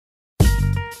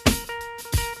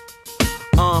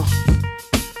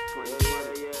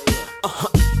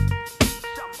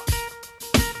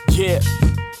Yeah.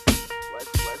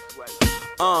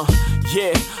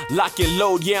 Yeah. Lock and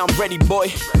load, yeah, I'm ready, boy.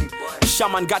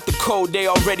 Shaman got the code, they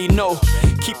already know.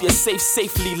 Keep your safe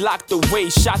safely locked away.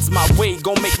 Shots my way,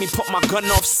 gon' make me put my gun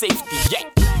off safety. Yeah.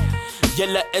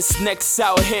 Yellow S next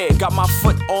out here. Got my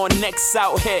foot on next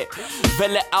out here.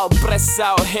 Vele out press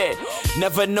out here.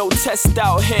 Never no test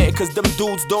out here. Cause them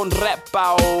dudes don't rap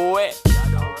out here.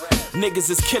 Niggas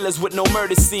is killers with no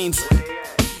murder scenes.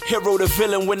 Hero the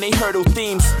villain when they hurdle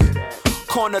themes.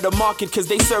 Corner the market cause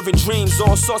they serving dreams.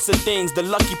 All sorts of things. The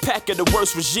lucky pack of the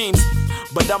worst regimes.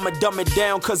 But I'ma dumb it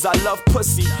down cause I love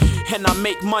pussy. And I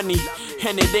make money.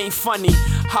 And it ain't funny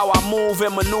how I move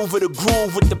and maneuver the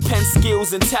groove with the pen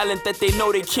skills and talent that they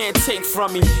know they can't take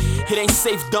from me. It ain't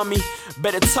safe, dummy.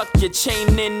 Better tuck your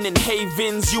chain in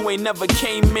havens. You ain't never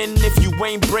came in if you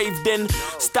ain't brave then.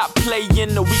 Stop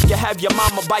playing or we can have your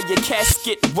mama by your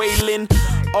casket wailing.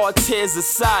 All tears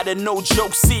aside and no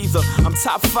jokes either. I'm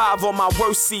top 5 on my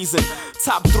worst season.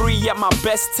 Top 3 at my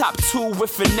best. Top 2 with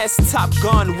finesse. Top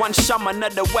gun. One shaman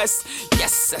of the west.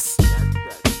 Yes, yes.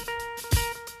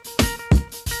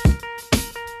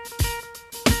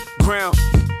 Ground,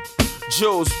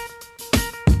 Jules.